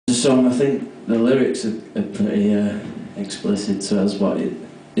song, I think the lyrics are pretty explicit as what it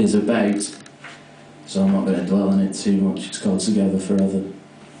is about, so I'm not going to dwell on it too much. It's called Together Forever.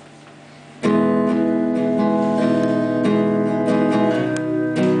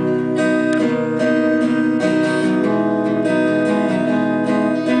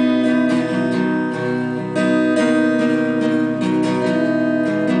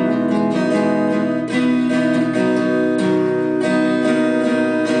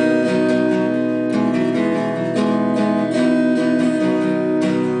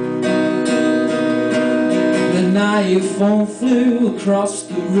 Your phone flew across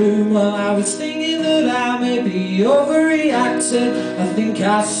the room while I was thinking that I may be overreacting. I think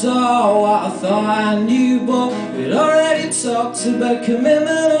I saw what I thought I knew, but we'd already talked about commitment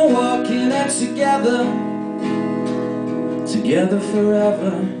and walking out together, together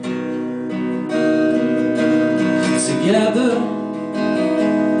forever, together,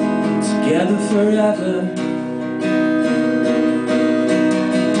 together forever.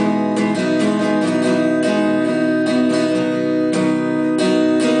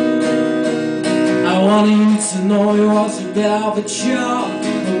 I wanted you to know it was a bit of a chore.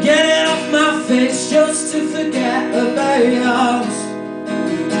 I'm getting off my face just to forget about yours.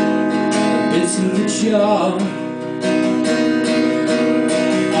 A bit of a chore.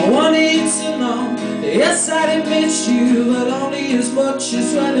 I wanted you to know that yes, I did miss you, but only as much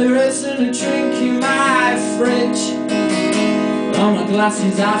as when there isn't a drink in my fridge. All my glass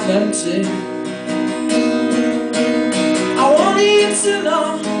is half empty. I wanted you to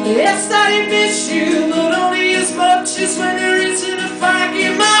know that yes, I did miss you, but only as much as when there isn't a fag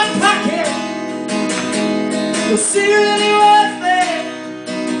in my pocket. Was it really worth it?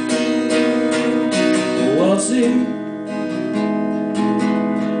 Or was it?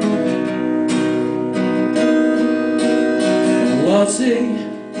 Was it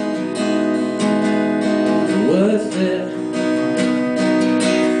worth it?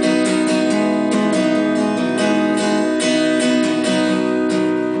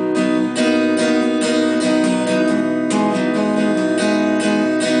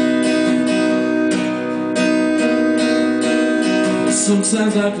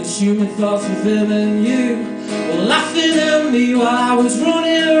 Sometimes I consume thoughts of him and you, or laughing at me while I was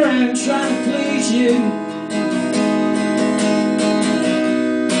running around trying to please you.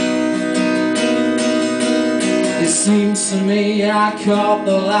 It seems to me I caught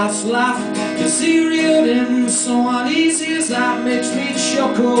the last laugh, 'cause he reeled in so uneasy as that makes me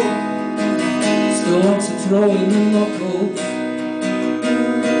chuckle. Still want to throw in the knuckles.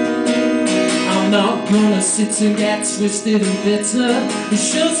 I'm not gonna sit and get twisted and bitter.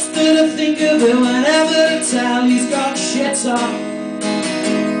 It's just that I think of it whenever the tally's got shit on.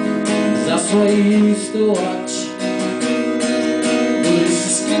 That's what you used to watch. But it's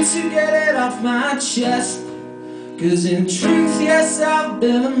just good to get it off my chest, 'cause in truth, yes, I've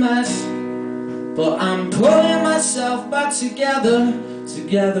been a mess, but I'm pulling myself back together,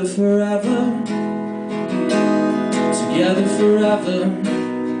 together forever, together forever.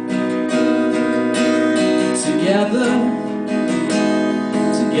 Together,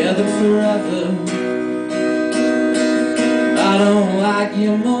 together forever. I don't like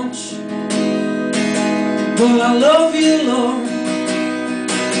you much, but I love you, Lord.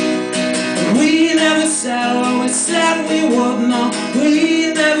 We never said what we said we would, no.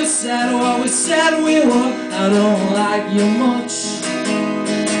 We never said what we said we would. I don't like you much,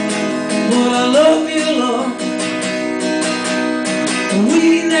 but I love you, Lord. We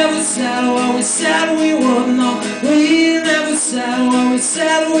never said what we said we would, no. We never said what we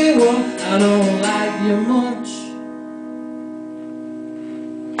said we would. I don't like you much.